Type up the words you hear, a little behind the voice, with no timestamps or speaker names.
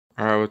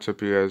Alright, what's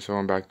up you guys?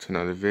 Welcome back to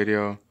another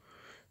video.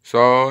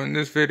 So in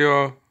this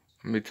video, I'm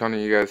going to be telling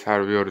you guys how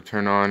to be able to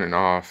turn on and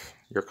off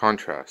your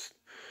contrast.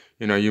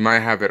 You know, you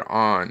might have it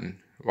on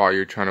while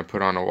you're trying to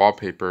put on a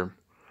wallpaper.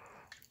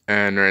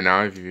 And right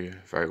now,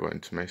 if I go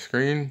into my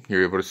screen,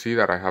 you're able to see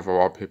that I have a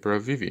wallpaper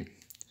of Vivi.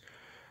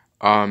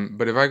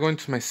 But if I go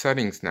into my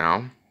settings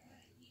now,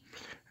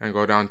 and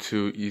go down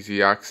to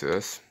easy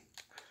access,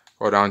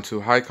 go down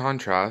to high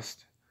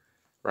contrast,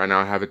 right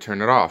now I have it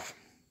turned it off.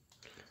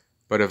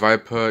 But if I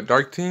put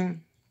dark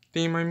theme,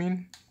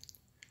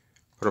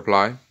 put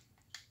apply,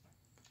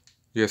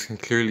 you guys can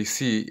clearly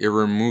see it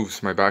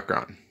removes my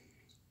background.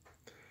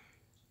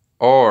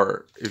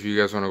 Or if you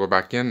guys want to go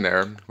back in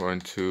there, go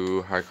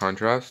into high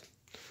contrast,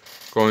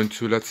 go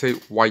into, let's say,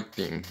 white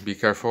theme. Be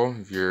careful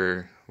if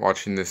you're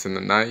watching this in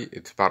the night,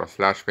 it's about to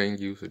flashbang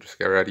you, so just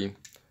get ready.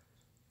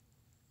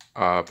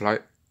 Apply.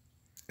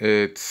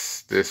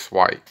 It's this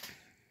white.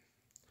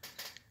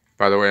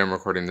 By the way, I'm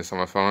recording this on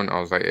my phone. I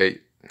was like, hey,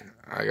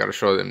 I gotta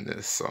show them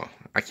this, so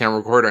I can't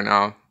record right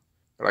now,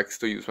 but I can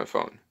still use my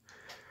phone.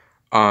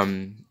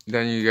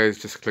 Then you guys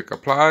just click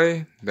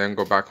apply, then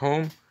go back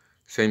home,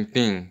 same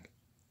thing.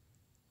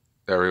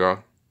 There we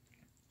go.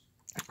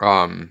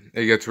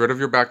 It gets rid of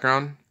your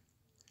background,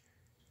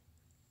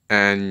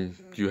 and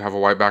you have a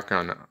white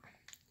background now.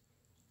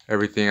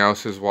 Everything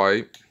else is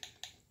white.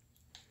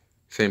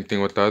 Same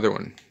thing with the other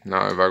one.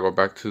 Now if I go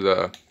back to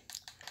I'm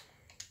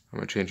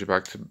gonna change it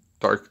back to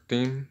dark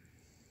theme,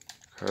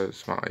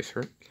 because my eyes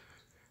hurt.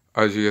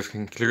 As you guys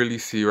can clearly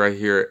see right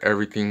here,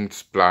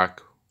 everything's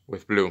black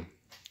with blue.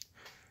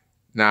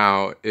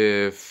 Now,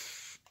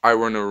 if I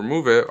want to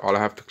remove it, all I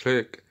have to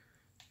click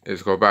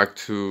is go back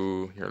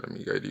to, here, let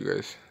me guide you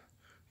guys.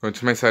 Go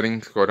into my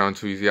settings, go down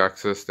to easy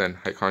access, then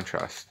high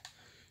contrast.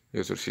 You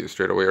guys will see it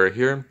straight away right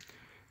here.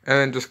 And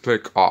then just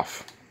click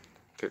off.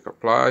 Click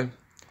apply.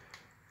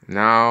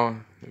 Now,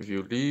 if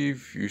you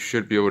leave, you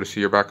should be able to see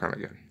your background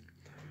again.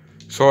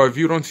 So if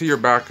you don't see your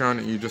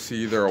background and you just see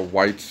either a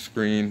white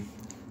screen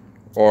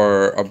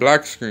or a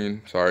black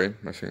screen, sorry,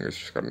 my fingers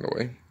just got in the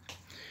way.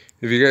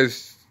 If you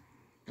guys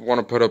want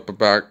to put up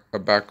a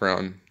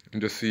background and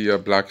just see a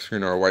black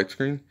screen or a white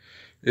screen,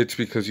 it's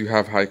because you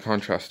have high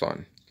contrast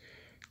on.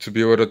 To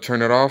be able to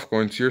turn it off,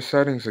 go into your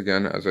settings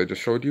again, as I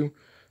just showed you.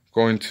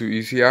 Go into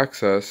easy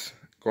access,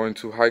 go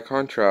into high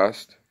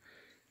contrast,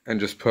 and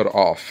just put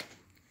off.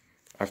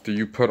 After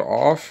you put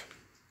off,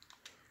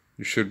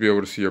 you should be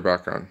able to see your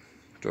background,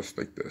 just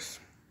like this.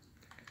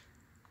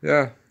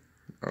 Yeah,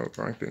 oh,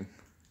 wrong thing.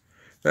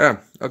 Yeah,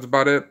 that's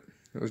about it.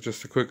 It was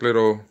just a quick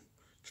little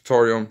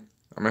tutorial.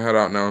 I'm gonna head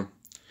out now.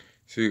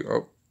 See,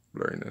 oh,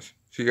 blurriness.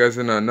 See you guys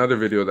in another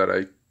video that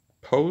I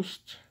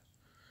post.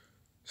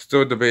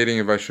 Still debating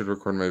if I should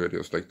record my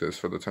videos like this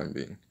for the time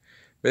being.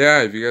 But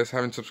yeah, if you guys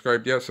haven't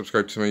subscribed yet,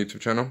 subscribe to my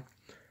YouTube channel.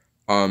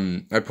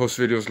 I post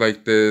videos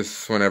like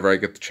this whenever I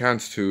get the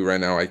chance to.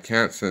 Right now I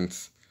can't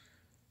since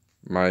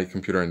my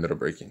computer ended up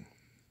breaking.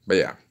 But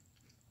yeah.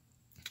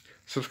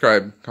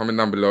 Subscribe, comment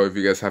down below if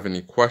you guys have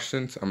any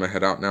questions. I'm gonna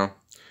head out now.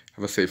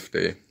 Have a safe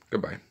day.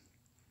 Goodbye.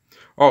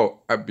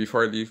 Oh,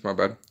 before I leave, my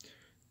bad.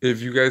 If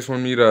you guys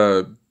want me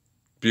to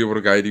be able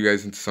to guide you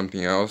guys into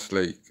something else,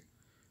 like,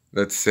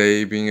 let's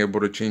say being able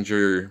to change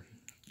your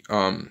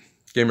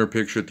gamer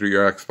picture through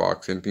your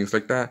Xbox and things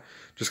like that,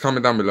 just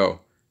comment down below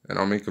and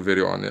I'll make a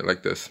video on it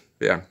like this.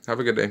 But yeah, have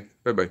a good day.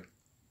 Bye-bye.